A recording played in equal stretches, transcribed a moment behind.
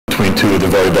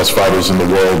very best fighters in the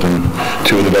world and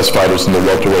two of the best fighters in the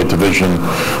welterweight division,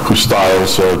 whose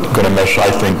styles are going to mesh,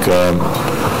 I think,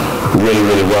 really,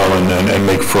 really well and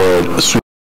make for a super.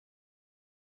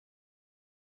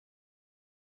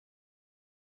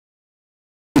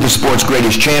 The sport's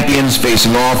greatest champions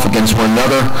facing off against one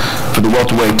another for the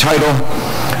welterweight title.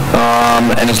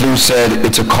 And as Lou said,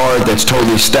 it's a card that's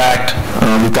totally stacked.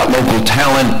 We've got local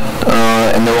talent,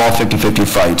 and they're all 50-50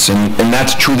 fights. And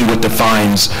that's truly what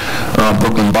defines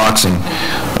Brooklyn boxing.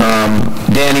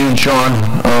 Danny and Sean,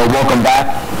 welcome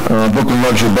back. Brooklyn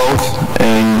loves you both,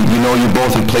 and you know you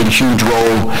both have played a huge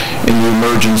role in the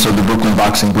emergence of the Brooklyn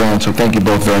boxing brand, so thank you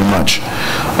both very much.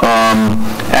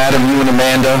 Adam, you and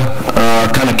Amanda are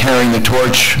kind of carrying the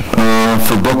torch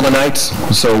for Brooklynites,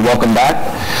 so welcome back.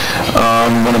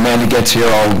 When Amanda gets here,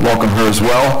 I'll welcome her as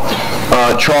well.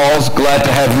 Charles, glad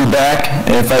to have you back.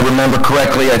 And if I remember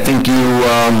correctly, I think you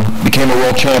became a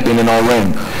world champion in our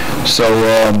ring. So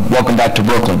welcome back to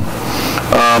Brooklyn.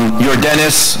 You're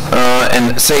Dennis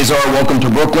and Cesar, welcome to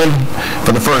Brooklyn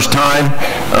for the first time.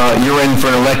 You're in for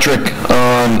an electric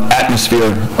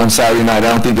atmosphere on Saturday night.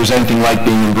 I don't think there's anything like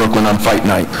being in Brooklyn on fight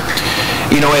night.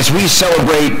 You know, as we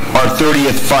celebrate our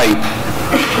 30th fight,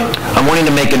 I'm wanting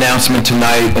to make an announcement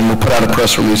tonight, and we'll put out a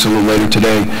press release a little later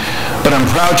today, but I'm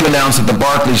proud to announce that the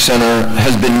Barclays Center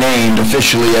has been named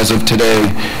officially as of today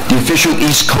the official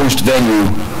East Coast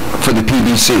venue for the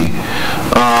PBC.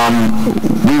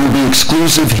 We will be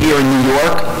exclusive here in New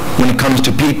York when it comes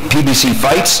to PBC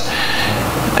fights,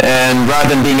 and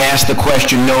rather than being asked the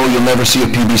question, no, you'll never see a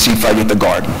PBC fight at the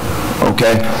Garden,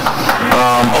 okay?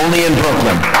 Only in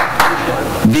Brooklyn.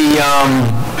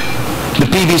 The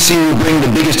PBC will bring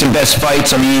the biggest and best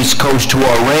fights on the East Coast to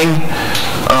our ring.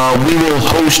 We will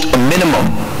host a minimum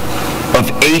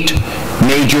of 8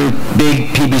 major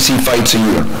big PBC fights a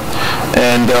year.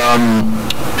 And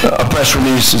a press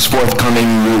release is forthcoming.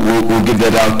 We'll give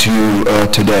that out to you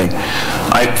today.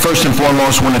 I first and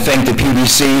foremost want to thank the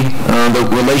PBC. The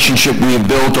relationship we have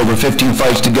built over 15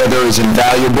 fights together is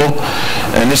invaluable,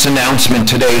 and this announcement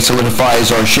today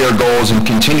solidifies our shared goals in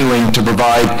continuing to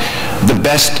provide the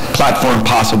best platform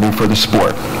possible for the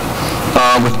sport.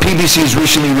 With PBC's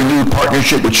recently renewed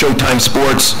partnership with Showtime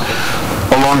Sports,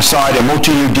 alongside a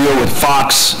multi-year deal with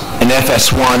Fox and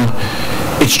FS1,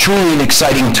 it's truly an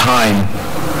exciting time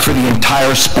for the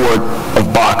entire sport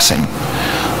of boxing.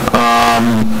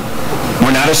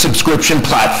 We're not a subscription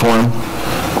platform.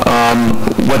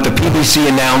 What the PBC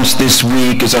announced this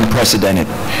week is unprecedented.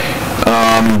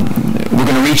 We're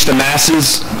going to reach the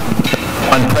masses,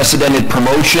 unprecedented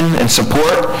promotion and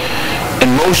support,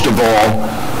 and most of all,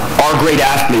 our great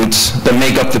athletes that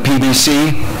make up the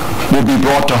PBC will be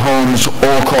brought to homes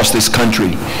all across this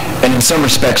country, and in some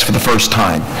respects for the first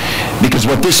time. Because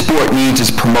what this sport needs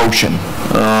is promotion.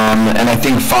 And I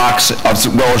think Fox, as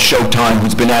well as Showtime,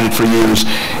 who's been at it for years,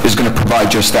 is going to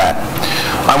provide just that.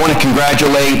 I want to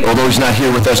congratulate, although he's not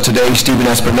here with us today, Steven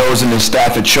Espinoza and his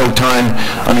staff at Showtime.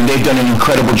 I mean, they've done an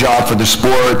incredible job for the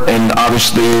sport, and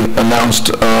obviously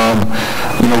announced,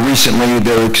 recently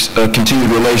their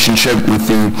continued relationship with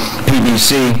the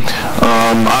PBC.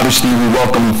 Obviously, we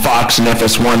welcome Fox and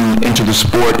FS1 into the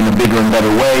sport in a bigger and better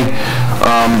way.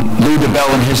 Lou DeBell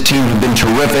and his team have been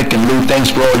terrific, and Lou, thanks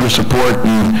for all your support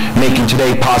in making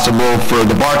today possible for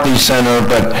the Barclays Center,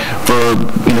 but for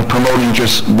promoting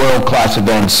just world-class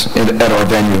events at our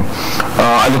venue.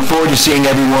 I look forward to seeing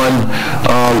everyone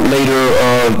later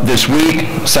this week,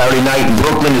 Saturday night in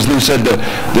Brooklyn. As Lou said,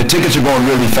 the tickets are going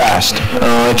really fast.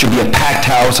 It should be a packed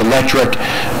house, electric,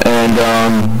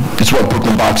 and it's what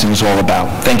Brooklyn boxing is all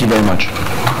about. Thank you very much.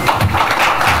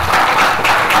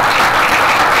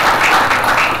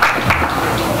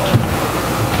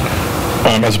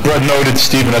 As Brett noted,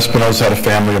 Steven Espinoza had a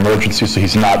family emergency, so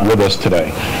he's not with us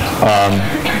today.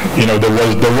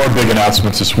 There were big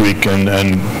announcements this week and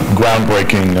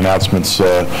groundbreaking announcements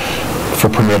for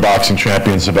Premier Boxing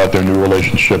Champions about their new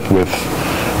relationship with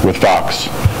Fox,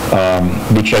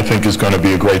 which I think is going to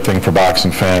be a great thing for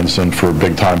boxing fans and for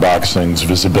big-time boxing's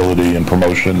visibility and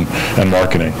promotion and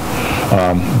marketing.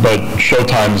 But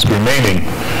Showtime is remaining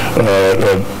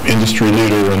an industry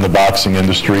leader in the boxing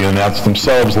industry, and announced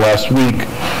themselves last week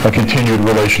a continued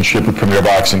relationship with Premier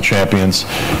Boxing Champions,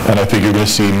 and I think you're going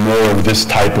to see more of this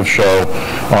type of show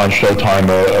on Showtime,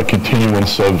 a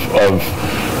continuance of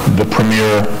the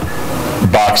Premier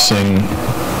Boxing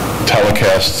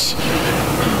telecasts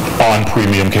on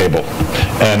premium cable.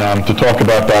 And to talk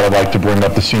about that, I'd like to bring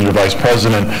up the Senior Vice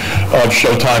President of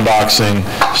Showtime Boxing,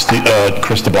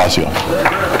 Chris de Blasio.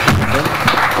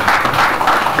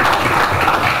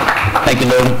 Thank you,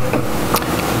 Lou.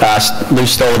 Lou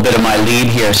stole a bit of my lead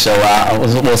here, so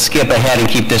we'll skip ahead and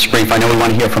keep this brief. I know we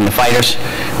want to hear from the fighters.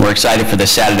 We're excited for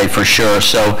this Saturday for sure.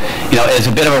 So, there's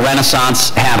a bit of a renaissance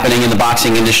happening in the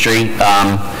boxing industry.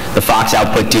 The Fox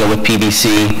output deal with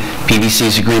PBC,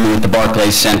 PBC's agreement with the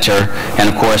Barclays Center, and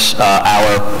of course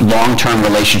our long-term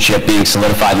relationship being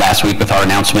solidified last week with our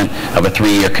announcement of a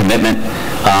 3-year commitment,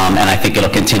 and I think it'll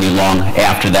continue long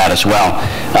after that as well.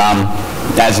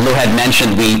 As Lou had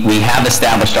mentioned, we have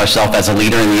established ourselves as a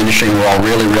leader in the industry, and we're all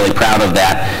really, really proud of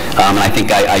that. And I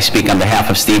think I speak on behalf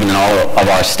of Stephen and all of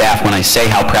our staff when I say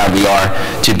how proud we are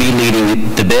to be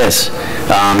leading the biz.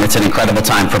 It's an incredible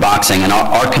time for boxing, and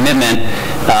our commitment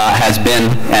has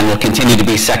been and will continue to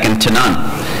be second to none.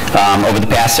 Over the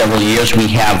past several years,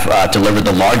 we have delivered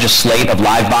the largest slate of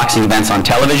live boxing events on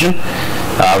television.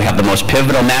 We have the most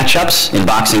pivotal matchups in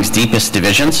boxing's deepest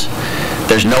divisions.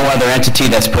 There's no other entity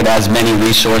that's put as many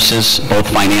resources, both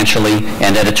financially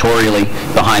and editorially,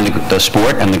 behind the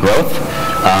sport and the growth.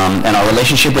 And our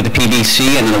relationship with the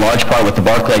PBC, and in a large part with the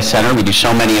Barclays Center, we do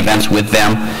so many events with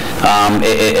them,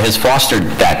 it has fostered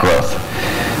that growth.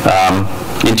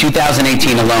 In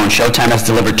 2018 alone, Showtime has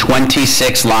delivered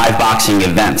 26 live boxing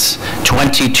events,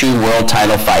 22 world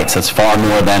title fights. That's far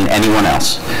more than anyone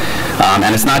else.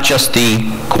 And it's not just the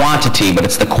quantity, but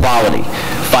it's the quality.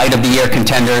 Fight of the Year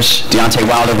contenders, Deontay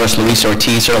Wilder versus Luis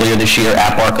Ortiz earlier this year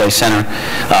at Barclays Center.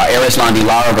 Erislandy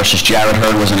Lara versus Jared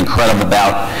Hurd was an incredible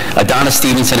bout. Adonis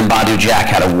Stevenson and Badu Jack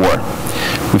had a war.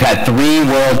 We've had 3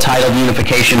 world title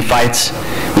unification fights.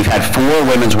 We've had 4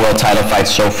 women's world title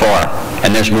fights so far,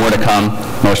 and there's more to come,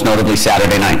 most notably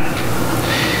Saturday night.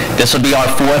 This will be our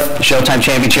 4th Showtime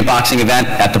Championship Boxing event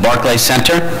at the Barclays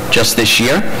Center just this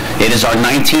year. It is our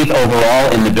 19th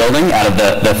overall in the building out of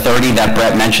the 30 that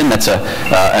Brett mentioned. That's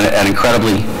an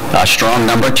incredibly strong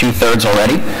number, 2/3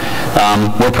 already.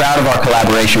 We're proud of our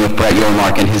collaboration with Brett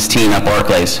Yormark and his team at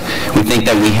Barclays. We think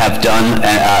that we have done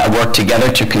work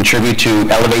together to contribute to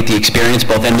elevate the experience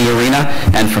both in the arena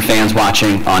and for fans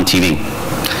watching on TV.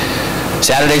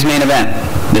 Saturday's main event.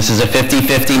 This is a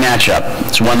 50-50 matchup.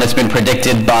 It's one that's been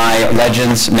predicted by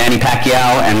legends Manny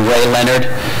Pacquiao and Ray Leonard,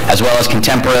 as well as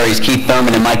contemporaries Keith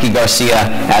Thurman and Mikey Garcia,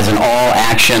 as an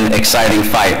all-action, exciting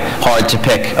fight. Hard to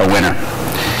pick a winner.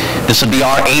 This will be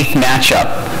our 8th matchup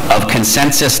of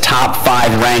consensus top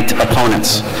 5 ranked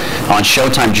opponents on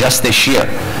Showtime just this year.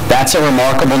 That's a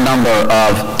remarkable number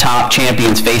of top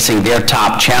champions facing their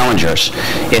top challengers.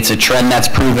 It's a trend that's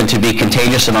proven to be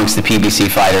contagious amongst the PBC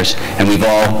fighters, and we've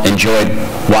all enjoyed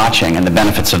watching and the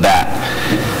benefits of that.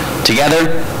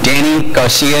 Together, Danny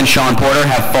Garcia and Sean Porter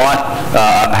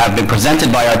have been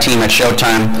presented by our team at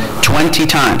Showtime 20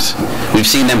 times. We've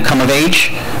seen them come of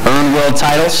age, earn world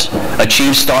titles,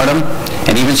 achieve stardom,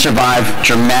 and even survive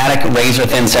dramatic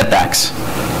razor-thin setbacks.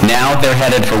 Now they're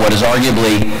headed for what is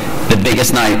arguably the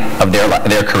biggest night of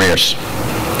their careers.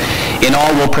 In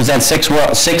all, we'll present 6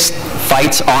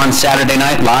 fights on Saturday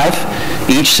night live,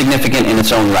 each significant in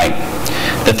its own right.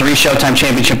 The 3 Showtime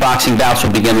Championship boxing bouts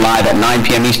will begin live at 9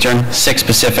 p.m. Eastern, 6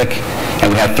 Pacific,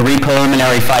 and we have 3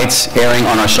 preliminary fights airing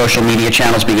on our social media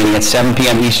channels beginning at 7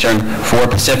 p.m. Eastern, 4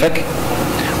 Pacific.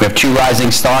 We have 2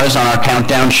 rising stars on our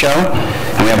countdown show,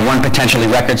 and we have 1 potentially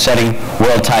record-setting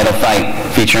world title fight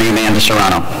featuring Amanda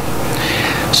Serrano.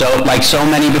 So, like so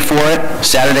many before it,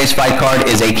 Saturday's fight card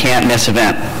is a can't-miss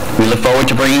event. We look forward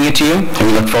to bringing it to you, and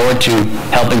we look forward to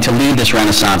helping to lead this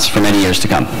renaissance for many years to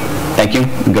come. Thank you,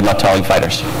 and good luck to all you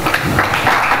fighters.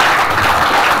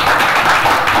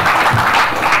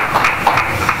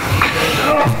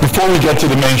 Before we get to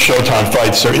the main Showtime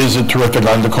fights, there is a terrific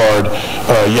undercard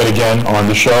yet again on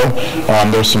the show.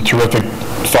 There's some terrific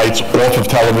fights off of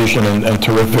television and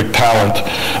terrific talent,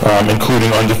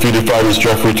 including undefeated fighters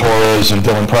Jeffrey Torres and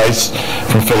Dylan Price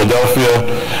from Philadelphia,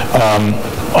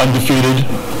 undefeated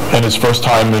and his first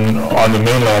time on the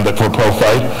mainland for a pro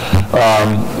fight.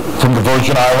 From the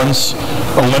Virgin Islands,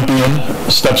 Olympian,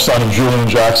 stepson of Julian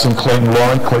Jackson, Clayton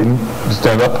Lauren. Clayton,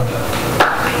 stand up.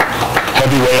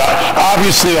 Heavyweight,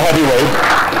 obviously a heavyweight.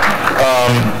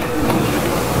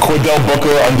 Cordell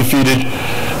Booker, undefeated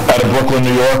out of Brooklyn,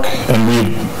 New York, and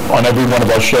we've, on every one of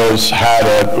our shows, had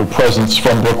a presence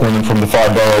from Brooklyn and from the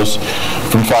 5 boroughs,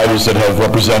 from fighters that have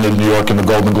represented New York in the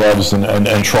Golden Gloves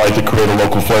and tried to create a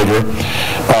local flavor.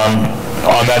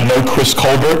 On that note, Chris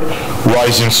Colbert,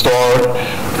 rising star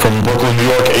from Brooklyn, New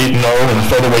York, 8-0 in the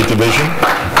featherweight division.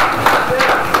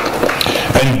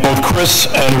 And both Chris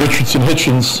and Richardson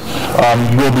Hitchens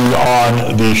will be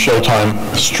on the Showtime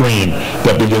stream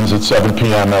that begins at 7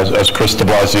 p.m. as Chris de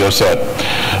Blasio said.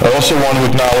 I also want to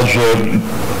acknowledge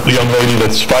the young lady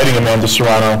that's fighting Amanda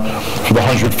Serrano for the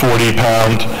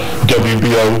 140-pound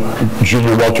WBO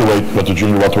junior welterweight, but the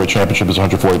junior welterweight championship is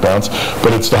 140 pounds,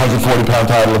 but it's the 140-pound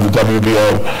title of the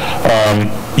WBO,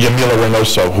 Yamila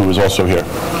Reynoso, who is also here.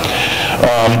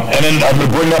 And then I'm going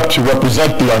to bring up to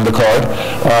represent the undercard,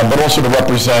 but also to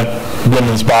represent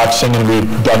women's boxing, and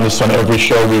we've done this on every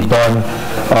show we've done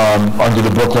under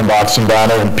the Brooklyn Boxing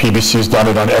banner, and PBC's done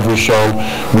it on every show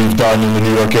we've done in the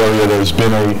New York area. There's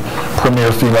been a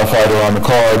premier female fighter on the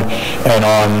card, and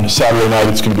on Saturday night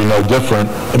it's going to be no different.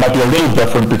 It might be a little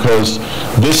different because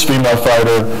this female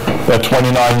fighter at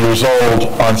 29 years old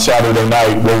on Saturday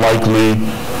night will likely,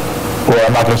 well,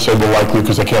 I'm not going to say will likely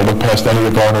because I can't look past any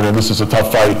opponent, and this is a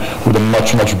tough fight with a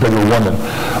much, much bigger woman.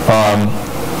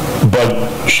 But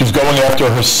she's going after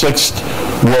her 6th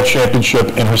world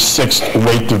championship in her 6th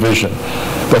weight division.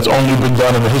 That's only been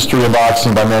done in the history of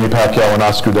boxing by Manny Pacquiao and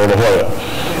Oscar De La Hoya.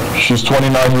 She's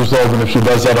 29 years old, and if she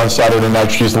does that on Saturday night,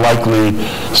 she's likely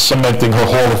cementing her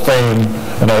Hall of Fame,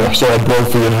 and I saw a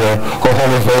Brophy in her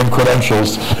Hall of Fame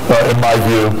credentials, in my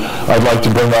view. I'd like to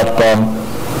bring up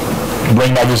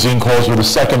Ring Magazine calls her the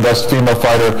 2nd best female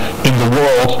fighter in the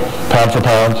world, pound for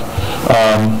pound.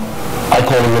 I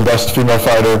call her the best female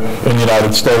fighter in the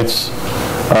United States.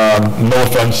 No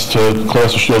offense to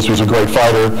Clarissa Shields, who's a great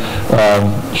fighter.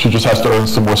 She just has to earn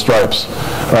some more stripes.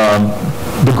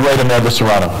 The great Amanda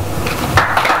Serrano.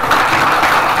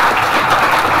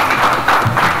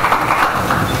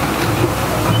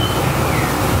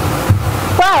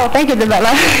 Wow, thank you,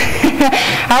 Devella.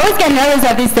 I always get nervous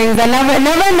at these things. I never in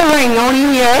the ring,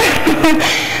 only here.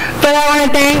 But I want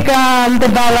to thank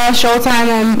Devella,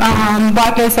 Showtime, and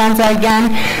Barclays Center again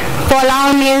for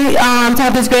allowing me to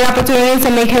have this great opportunity to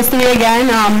make history again.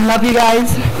 Love you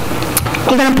guys.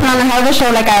 I'm going to put on a hell of a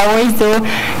show like I always do.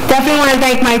 Definitely want to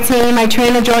thank my team, my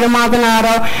trainer, Jordan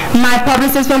Maldonado, my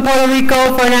publicist from Puerto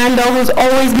Rico, Fernando, who's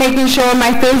always making sure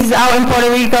my face is out in Puerto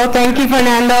Rico. Thank you,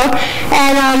 Fernando.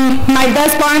 And my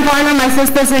best sparring partner, my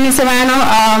sister, Cindy Serrano.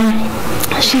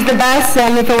 She's the best,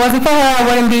 and if it wasn't for her, I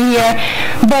wouldn't be here.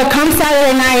 But come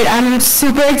Saturday night, I'm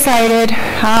super excited.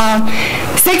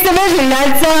 6th division,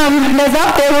 that's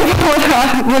up there with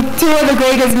 2 of the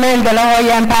greatest men, De La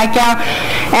Hoya and Pacquiao.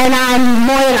 And I'm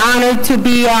more than honored to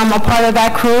be a part of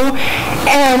that crew.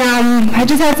 And I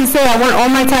just have to say, I won all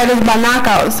my titles by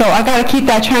knockout, so I got to keep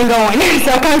that trend going.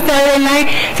 So come Saturday night,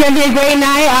 it's going to be a great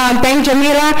night. Thank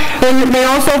Jamila and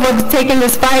also for taking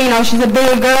this fight. You know, she's a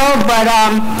bigger girl, but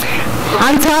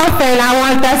I'm tough, and I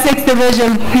want that 6th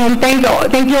division. And thank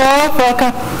you all for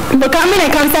coming.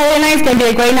 And come Saturday night, it's going to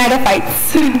be a great night of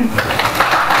fights.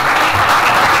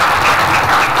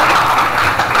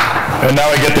 And now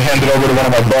I get to hand it over to one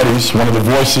of my buddies, one of the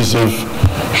voices of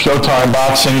Showtime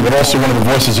Boxing, but also one of the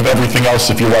voices of everything else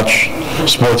if you watch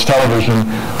sports television,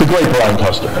 the great Brian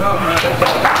Custer.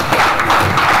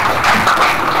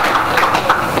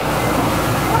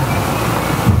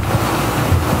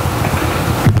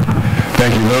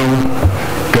 Thank you, Lou.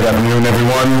 Good afternoon,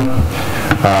 everyone.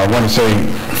 I want to say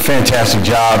fantastic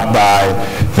job by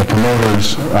the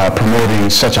promoters promoting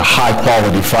such a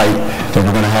high-quality fight that we're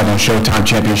going to have on Showtime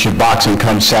Championship Boxing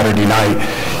come Saturday night.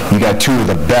 You got 2 of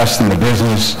the best in the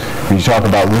business. When you talk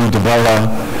about Lou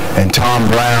DiBella and Tom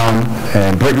Brown,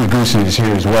 and Brittany Goosen is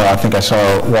here as well. I think I saw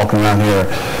her walking around here,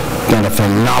 done a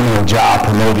phenomenal job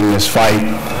promoting this fight.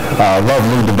 Love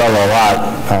Lou DiBella a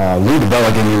lot. Lou DiBella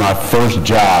gave me my first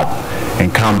job in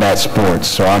combat sports,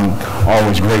 so I'm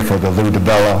always grateful to Lou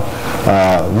DiBella.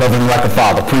 Love him like a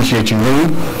father. Appreciate you, Lou.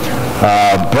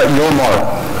 Brett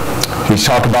Yormark, he's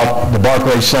talked about the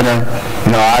Barclays Center.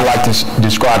 You know, I like to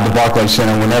describe the Barclays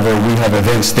Center whenever we have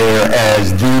events there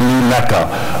as the new mecca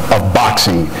of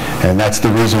boxing, and that's the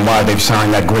reason why they've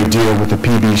signed that great deal with the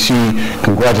PBC.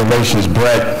 Congratulations,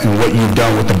 Brett, and what you've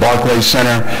done with the Barclays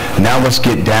Center. Now let's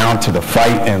get down to the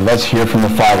fight, and let's hear from the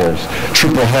fighters.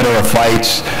 Triple header of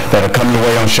fights that are coming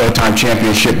away on Showtime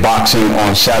Championship Boxing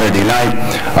on Saturday night.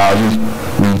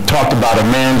 We talked about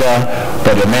Amanda,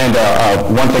 but Amanda,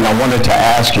 one thing I wanted to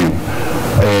ask you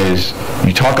is,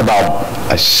 you talk about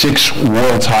a 6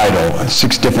 world title,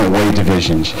 6 different weight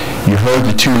divisions. You heard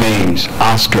the 2 names,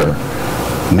 Oscar,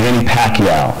 Manny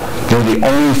Pacquiao. They're the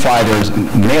only fighters,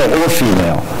 male or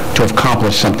female, to have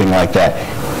accomplished something like that.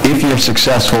 If you're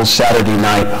successful Saturday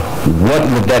night, what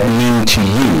would that mean to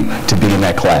you to be in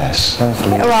that class?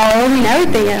 Well, I mean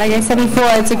everything. Like I said before,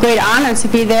 it's a great honor to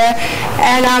be there.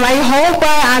 And I hope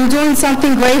I'm doing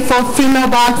something great for female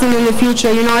boxing in the future.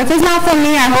 You know, if it's not for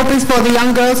me, I hope it's for the young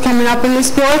girls coming up in the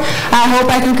sport. I hope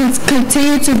I can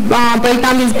continue to break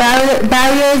down these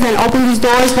barriers and open these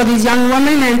doors for these young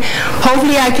women, and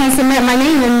hopefully I can submit my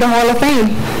name in the Hall of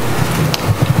Fame.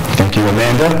 Thank you,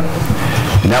 Amanda.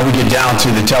 Now we get down to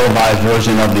the televised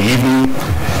version of the evening.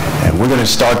 And we're going to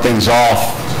start things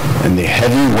off in the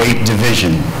heavyweight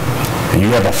division. And you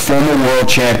have a former world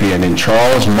champion in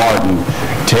Charles Martin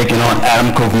taking on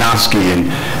Adam Kovnowski, and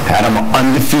Adam,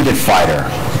 undefeated fighter,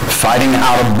 fighting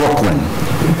out of Brooklyn.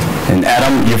 And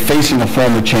Adam, you're facing a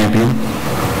former champion.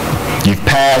 You've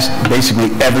passed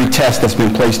basically every test that's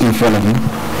been placed in front of you.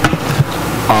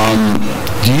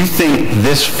 Do you think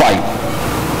this fight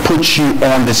puts you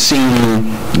on the scene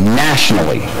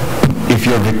nationally if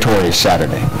you're victorious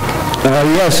Saturday?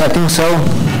 Yes, I think so.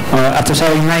 After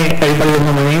Saturday night, everybody will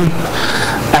know my name.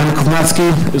 Adam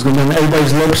Kovnowski is going to be on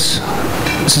everybody's lips.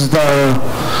 This is the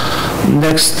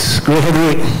next great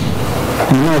heavyweight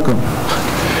in America.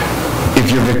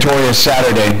 If you're victorious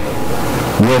Saturday,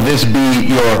 will this be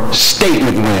your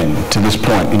statement win to this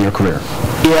point in your career?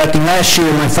 Yeah, I think last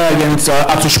year my fight against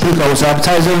Arthur Spruka was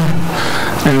appetizer,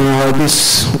 and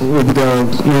this will be the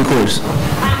main course.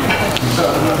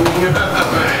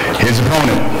 His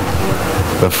opponent,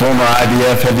 the former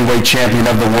IBF heavyweight champion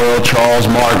of the world, Charles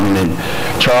Martin. And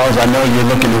Charles, I know you're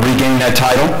looking to regain that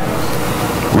title,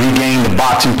 regain the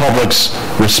boxing public's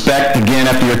respect again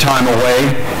after your time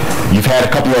away. You've had a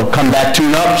couple of comeback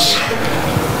tune-ups,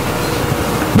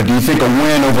 but do you think a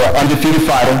win over an undefeated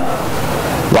fighter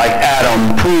like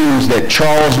Adam proves that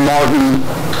Charles Martin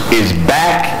is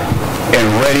back and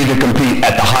ready to compete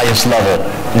at the highest level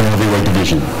in the heavyweight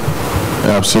division?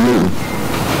 Absolutely.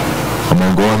 I'm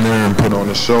going to go in there and put on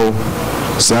a show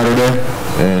Saturday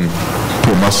and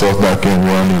put myself back in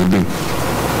where I need to be.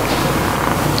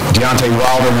 Deontay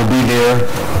Wilder will be there.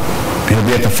 He'll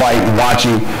be at the fight and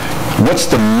watching. What's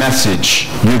the message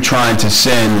you're trying to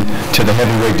send to the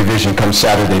heavyweight division come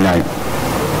Saturday night?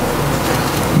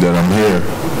 That I'm here.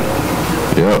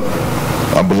 Yep.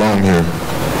 I belong here.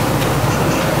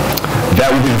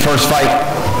 That will be the first fight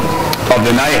of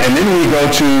the night, and then we go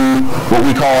to what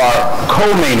we call our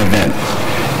co-main event.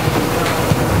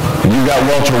 And you've got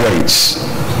welterweights.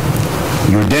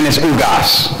 You're Dennis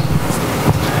Ugas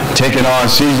taking on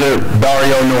Cesar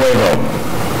Barrio Nuevo.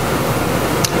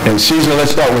 And Cesar,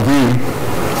 let's start with you.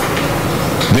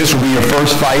 This will be your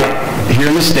first fight here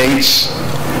in the States.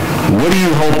 What are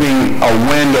you hoping a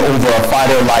win over a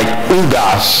fighter like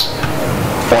Ugas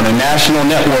on a national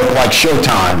network like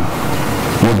Showtime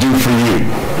will do for you?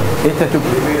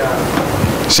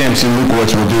 Samson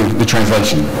Lukowicz will do the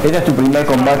translation. Este es tu primer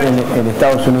combate en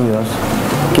Estados Unidos.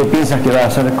 ¿Qué piensas que vas a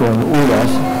hacer con Ugas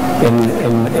en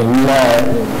una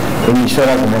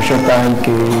emisora como Showtime,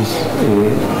 que es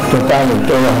total en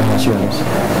todas las naciones?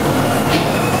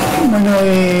 Bueno,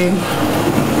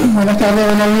 buenas tardes,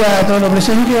 buenos días a todos los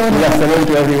presentes. Good afternoon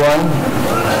to everyone.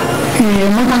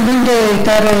 Muy contento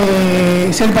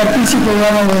de ser partícipe,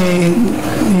 digamos, de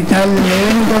tal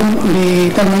evento,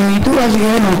 de tal magnitud, así que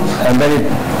bueno,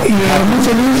 muy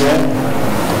feliz,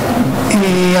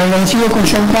 agradecido con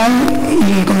Showtime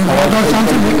y con el jugador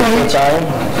Sánchez Lukowicz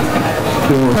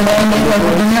por darme la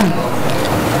oportunidad.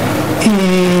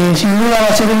 Sin duda va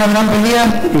a ser una gran pelea,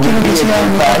 quiero que sea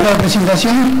mi carta de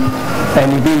presentación.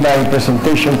 And you be my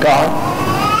presentation card.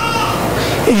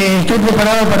 Estoy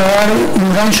preparado para dar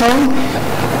un gran show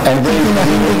And y que la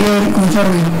gente quede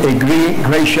conforme. a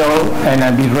great show, and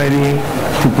I'll be ready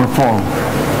to perform.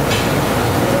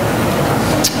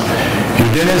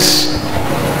 Dennis,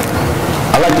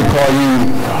 I like to call you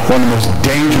one of the most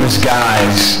dangerous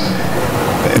guys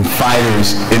and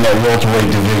fighters in that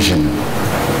welterweight division.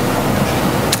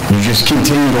 You just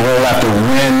continue to roll after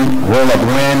win, roll up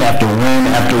win after win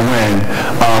after win.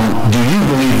 Do you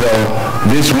believe, though,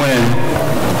 this win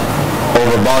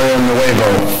over Barrio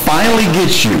Nuevo finally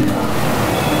gets you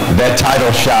that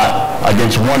title shot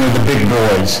against one of the big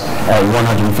boys at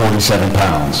 147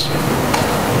 pounds?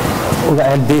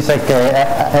 Él dice que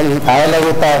a él le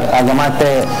gusta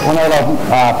llamarte uno de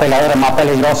los peleadores más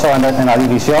peligrosos en la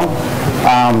división.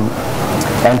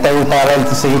 Él te gusta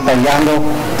verte seguir peleando,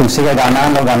 tú sigues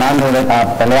ganando,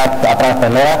 pelea atrás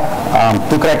pelea.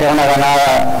 ¿Tú crees que una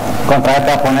ganada contra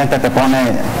este oponente te pone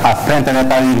al frente de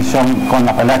esta división con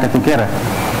la pelea que tú quieres?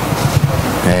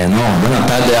 No, buenas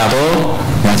tardes a todos.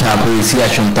 Gracias a la policía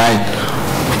Showtime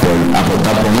por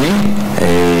aportar por mí.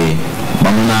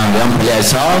 Vamos a una gran pelea el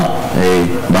sábado.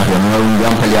 Barrio Nuevo es un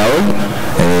gran peleador.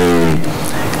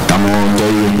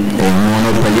 Estoy en un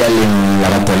honor pelear en la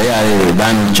cartelera de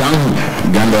Dan Chan,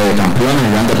 grande de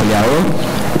campeones, grande peleador.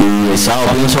 Y el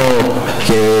sábado pienso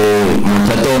que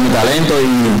mostrar todo mi talento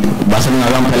y va a ser una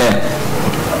gran pelea.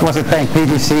 He wants to thank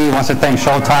PBC, he wants to thank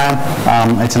Showtime.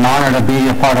 It's an honor to be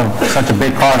a part of such a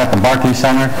big card at the Barclays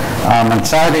Center. And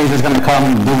Saturday he's just going to come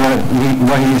and do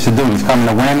what he used to do. He's coming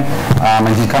to win, and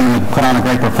he's coming to put on a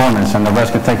great performance, and the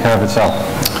rest could take care of itself.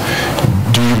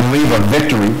 Do you believe a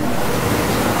victory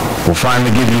will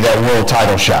finally give you that world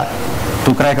title shot.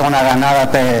 ¿Tú crees que una ganada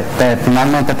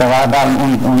finalmente te va a dar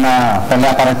una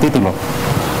pelea para el título?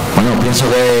 Bueno, pienso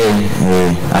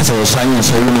que hace 2 años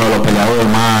soy uno de los peleadores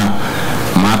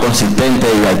más consistentes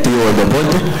y activos del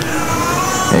deporte.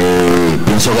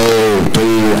 Pienso que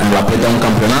estoy en la puerta de un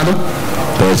campeonato,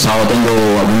 pero el sábado tengo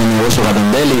algunos negocios que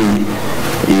atender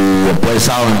y después del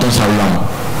sábado entonces hablamos.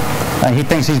 He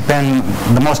thinks he's been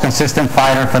the most consistent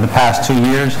fighter for the past 2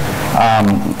 years.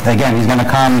 Again, he's going to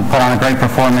come, put on a great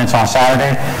performance on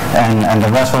Saturday, and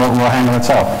the rest will handle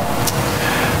itself.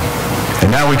 And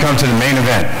now we come to the main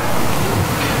event.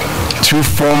 2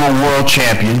 former world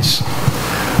champions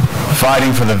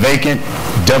fighting for the vacant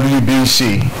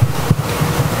WBC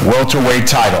welterweight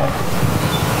title.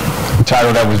 A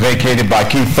title that was vacated by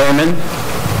Keith Thurman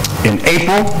in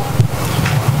April.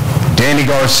 Danny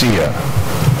Garcia,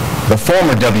 the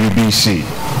former WBC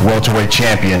welterweight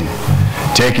champion,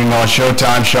 taking on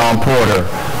Showtime Sean Porter,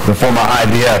 the former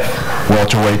IBF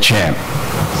welterweight champ.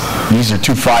 These are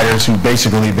 2 fighters who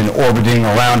basically have been orbiting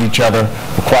around each other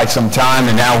for quite some time,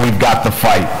 and now we've got the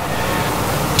fight.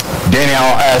 Danny,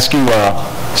 I'll ask you,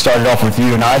 started off with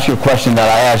you, and I'll ask you a question that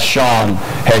I asked Sean,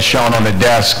 had Sean on the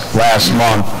desk last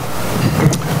month.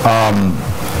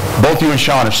 Both you and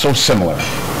Sean are so similar.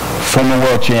 Former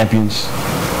world champions,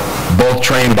 both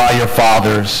trained by your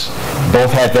fathers,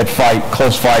 both had that fight,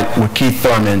 close fight with Keith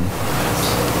Thurman.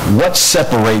 What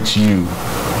separates you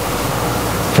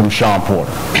from Sean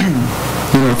Porter?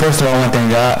 First of all, I want to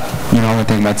thank God. I want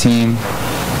to thank my team,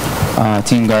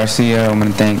 Team Garcia. I want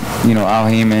to thank, Al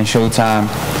Heyman, Showtime.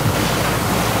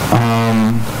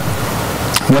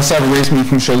 What separates me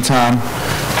from Showtime,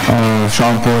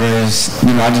 Sean Porter is,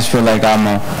 I just feel like I'm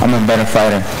a better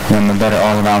fighter. I'm a better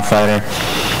all-around fighter,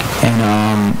 and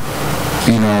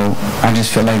I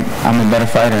just feel like I'm a better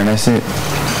fighter, and that's it.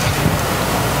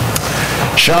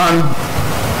 Sean,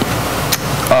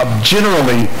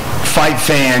 generally, fight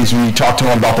fans, when you talk to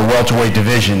them about the welterweight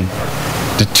division,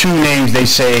 the 2 names they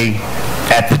say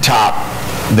at the top,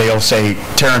 they'll say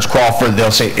Terrence Crawford,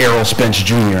 they'll say Errol Spence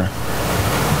Jr.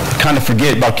 Kind of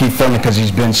forget about Keith Thurman because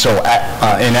he's been so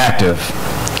inactive.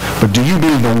 But do you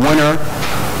believe the winner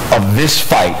of this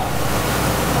fight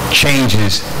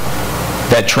changes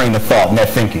that train of thought and that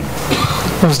thinking?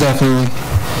 Most definitely.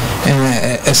 And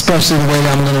especially the way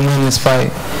that I'm going to win this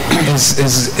fight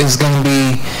is going to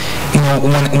be,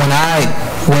 when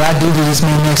I do to this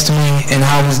man next to me and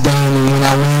how it's done, and when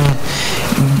I win,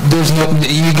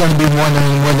 you're going to be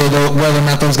wondering whether or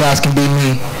not those guys can beat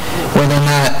me, whether or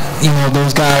not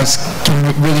those guys can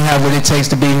really have what it takes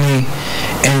to beat me.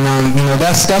 And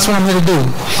that's what I'm here to do.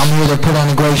 I'm here to put on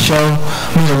a great show.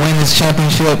 I'm here to win this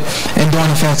championship and do it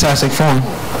in fantastic form.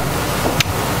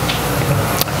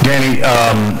 Danny,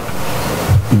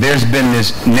 there's been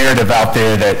this narrative out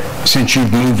there that since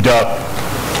you've moved up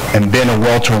and been a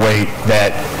welterweight,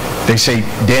 that they say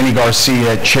Danny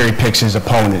Garcia cherry picks his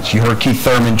opponents. You heard Keith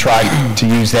Thurman try to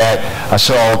use that. I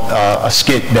saw a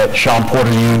skit that Sean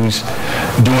Porter used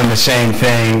doing the same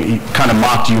thing. He kind of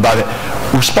mocked you about it.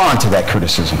 Respond to that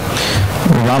criticism.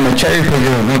 Well, I'm a cherry picker.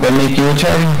 Won't that make you a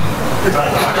cherry?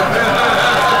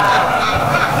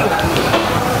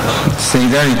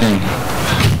 Says everything.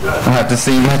 I don't have to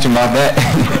say much about that.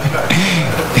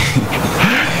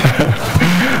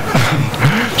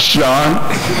 Sean,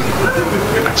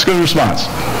 it's a good response.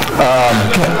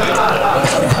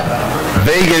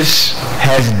 Vegas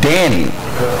has Danny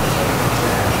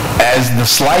as the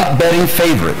slight betting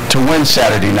favorite to win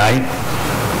Saturday night.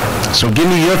 So give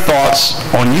me your thoughts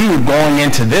on you going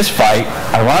into this fight,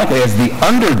 ironically, as the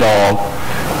underdog,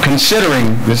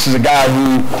 considering this is a guy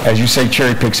who, as you say,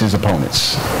 cherry picks his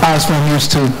opponents. That's what I'm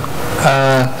used to.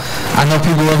 I know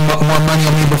people have more money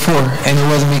on me before, and it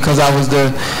wasn't because I was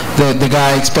the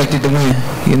guy expected to win.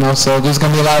 So there's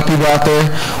going to be a lot of people out there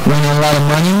winning a lot of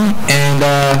money, and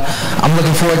I'm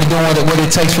looking forward to doing what it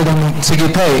takes for them to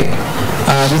get paid.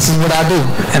 This is what I do,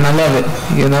 and I love it,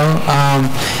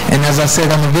 and as I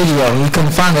said on the video, you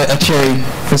couldn't find a cherry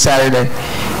for Saturday.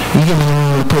 You give me the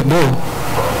room to put bull.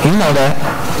 You know that.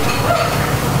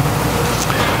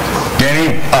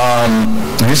 Danny,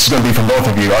 this is going to be for both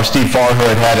of you. Our Steve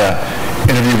Farhood had an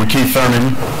interview with Keith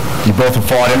Thurman. You both have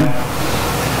fought him.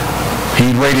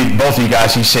 He rated both of you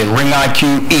guys. He said ring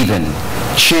IQ even,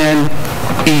 chin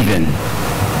even.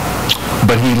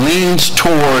 But he leans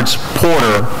towards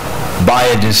Porter by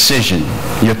a decision.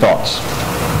 Your thoughts?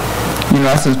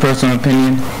 That's his personal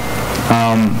opinion.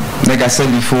 Like I said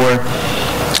before,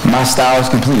 my style is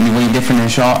completely way different than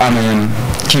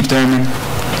Keith Thurman.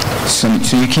 So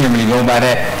you can't really go by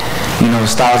that.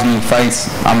 Styles make fights.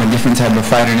 I'm a different type of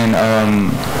fighter than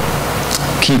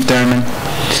Keith Thurman.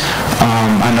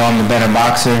 I know I'm the better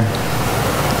boxer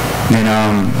than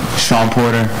Sean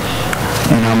Porter.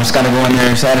 And I just got to go in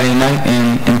there Saturday night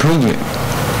and prove it.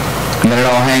 Let it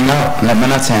all hang out. Let my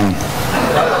nuts hang.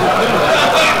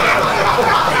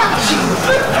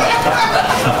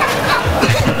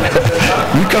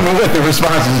 You coming with the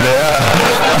responses there.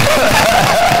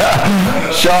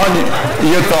 Sean,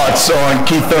 your thoughts on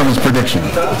Keith Thurman's prediction?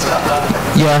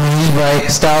 Yeah, I mean, he's right.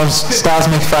 Styles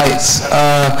make fights.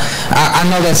 I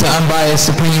know that's an unbiased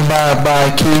opinion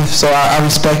by Keith, so I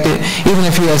respect it. Even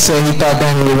if he had said he thought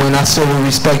Daniel would win, I still would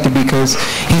respect it because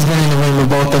he's been in the ring with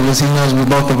both of us. He knows what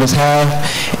both of us have.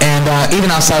 And even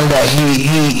outside of that,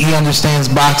 he understands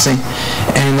boxing.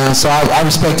 And so I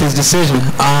respect his decision.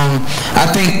 I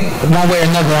think one way or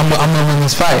another, I'm going to win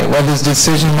this fight. Whether it's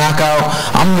decision, knockout,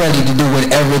 I'm ready to do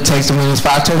whatever it takes to win this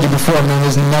fight. I told you before, man,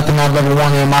 there's nothing I've ever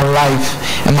wanted in my life,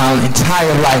 in my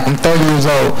entire life. I'm 30 years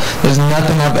old. There's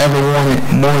nothing I've ever wanted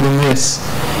more than this.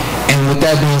 And with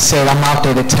that being said, I'm out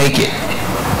there to take it.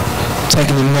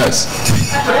 Taking the nuts.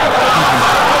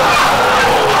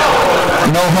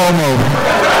 No homo.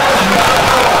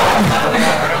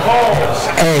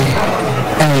 Hey,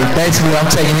 basically I'm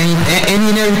taking any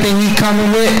and everything he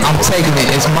coming with, I'm taking it.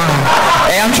 It's mine.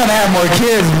 Hey, I'm trying to have more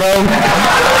kids, bro.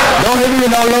 Don't hit me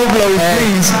with no low blows,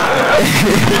 please.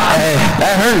 Hey,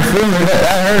 that hurt, feel me?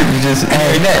 That hurt. You just,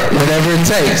 whatever it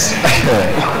takes.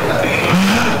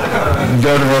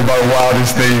 Don't know about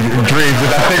wildest dreams,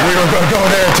 and I think we're going to go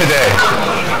there today.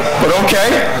 But okay,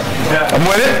 I'm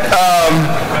with it.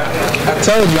 I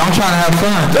told you, I'm trying to have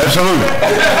fun. Absolutely.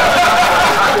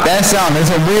 That sound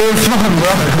is a weird fun, bro.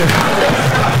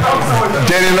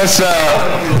 Danny, let's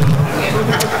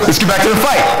get back to the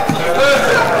fight.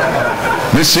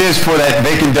 This is for that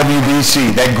vacant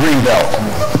WBC, that green belt.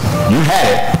 You had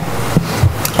it.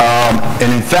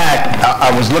 And in fact, I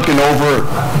was looking over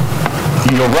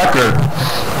your record.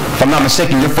 If I'm not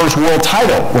mistaken, your first world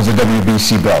title was a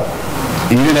WBC belt.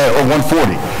 Even at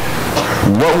 140.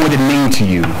 What would it mean to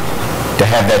you to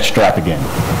have that strap again?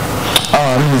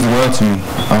 Oh, it means the world to me.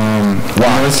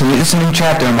 Wow. It's a new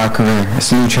chapter in my career.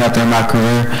 It's a new chapter in my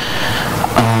career.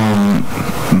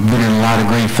 Been in a lot of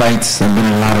great fights. I've been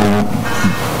in a lot of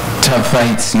tough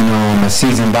fights. You know, I'm a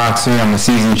seasoned boxer. I'm a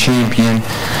seasoned champion.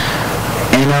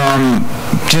 And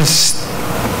just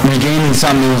regaining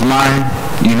something that was mine.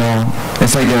 You know,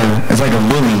 it's like a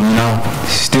bully. You know,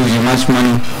 steals your lunch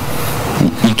money.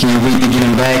 You can't wait to get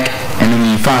him back. And then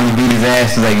when you finally beat his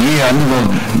ass, it's like, yeah, I knew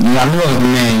I was the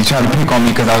man. You tried to pick on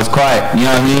me because I was quiet. You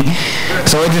know what I mean?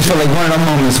 So it just felt like one of those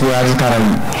moments where I just gotta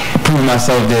prove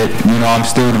myself that, you know, I'm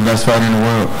still the best fighter in the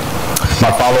world.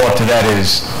 My follow-up to that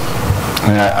is,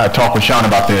 and I talked with Sean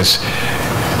about this,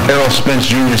 Errol Spence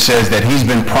Jr. says that he's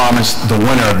been promised the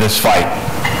winner of this fight.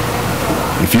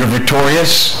 If you're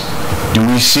victorious, do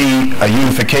we see a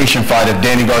unification fight of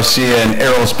Danny Garcia and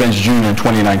Errol Spence Jr. in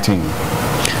 2019?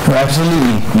 Well,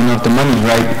 absolutely. You know, if the money's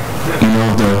right, you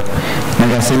know, like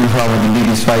I said before, with the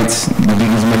biggest fights, the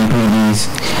biggest money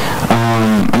pay-per-views,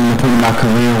 I'm going to put in my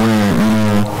career where, you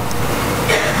know,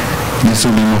 this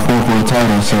will be my fourth world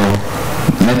title, so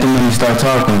let the money start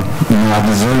talking. You know, I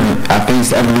deserve it. I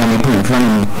faced everyone they put in front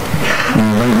of me. And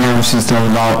right now, it's just all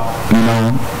about, you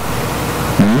know,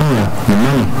 the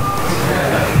money.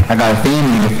 I got a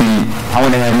family to feed. I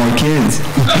want to have more kids.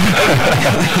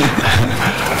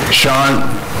 Sean,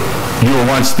 you were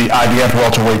once the IBF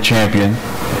welterweight champion.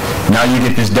 Now you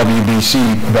get this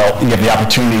WBC belt. You have the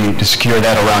opportunity to secure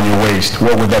that around your waist.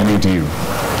 What would that mean to you?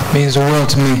 It means the world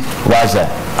to me. Why is that?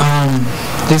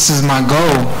 This is my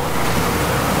goal.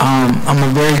 I'm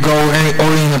a very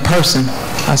goal-oriented person.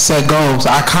 I set goals.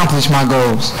 I accomplish my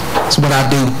goals. It's what I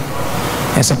do.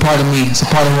 It's a part of me. It's a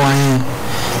part of who I am.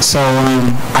 So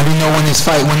I didn't know when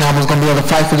I was going to be able to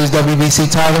fight for this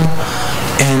WBC title.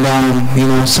 And, you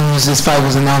know, as soon as this fight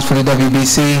was announced for the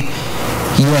WBC,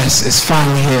 yes, it's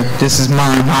finally here. This is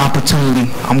mine, my opportunity.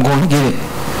 I'm going to get it.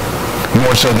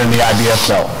 More so than the IBF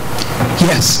belt?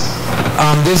 Yes.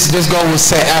 This goal was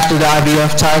set after the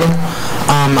IBF title.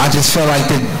 I just felt like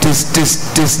this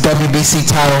WBC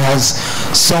title has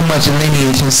so much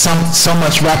lineage and so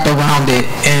much wrapped around it,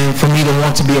 and for me to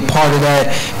want to be a part of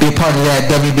that,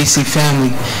 WBC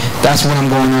family, that's what I'm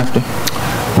going after.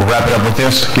 We'll wrap it up with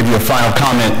this. Give you a final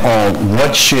comment on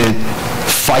what should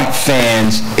fight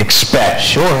fans expect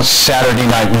Saturday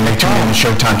night when they tune in to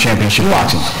Showtime Championship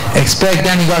Boxing. Expect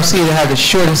Danny Garcia to have the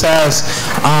shortest ass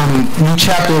new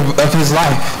chapter of his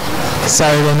life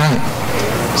Saturday night.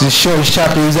 It's the shortest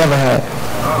chapter he's ever had.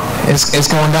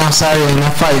 It's going down Saturday in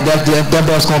that fight. That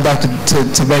belt's going back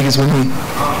to Vegas with me.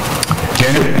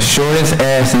 Shortest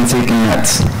ass and taking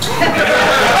nuts.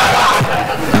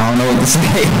 I don't know what to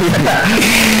say.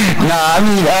 Nah, I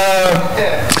mean,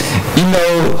 you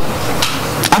know,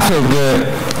 I feel good.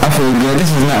 I feel good.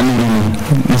 This is not new to me.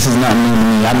 This is not new to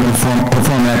me. I've been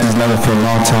performing at this level for a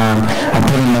long time. I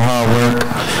put in the hard work.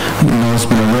 You know, it's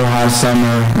been a real hot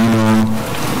summer. You know,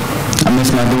 I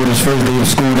missed my daughter's first day of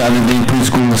school the other day,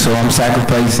 preschool, so I'm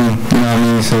sacrificing. You know what I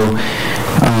mean? So,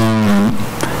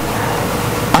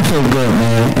 I feel good,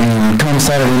 man. And come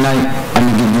Saturday night, I'm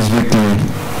gonna get this victory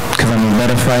because I'm a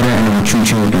better fighter and I'm a true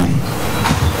champion.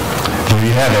 There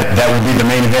you have it. That will be the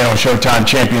main event on Showtime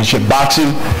Championship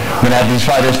Boxing. We're going to have these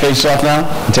fighters face off now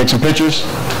and take some pictures.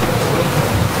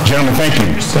 Gentlemen, thank you.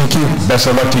 Thank you. Best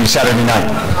of luck to you Saturday night.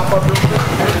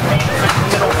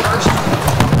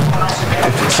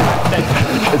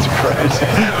 It's crazy.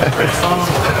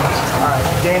 All right,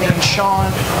 Danny and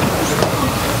Sean,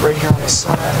 right here on the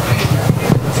side.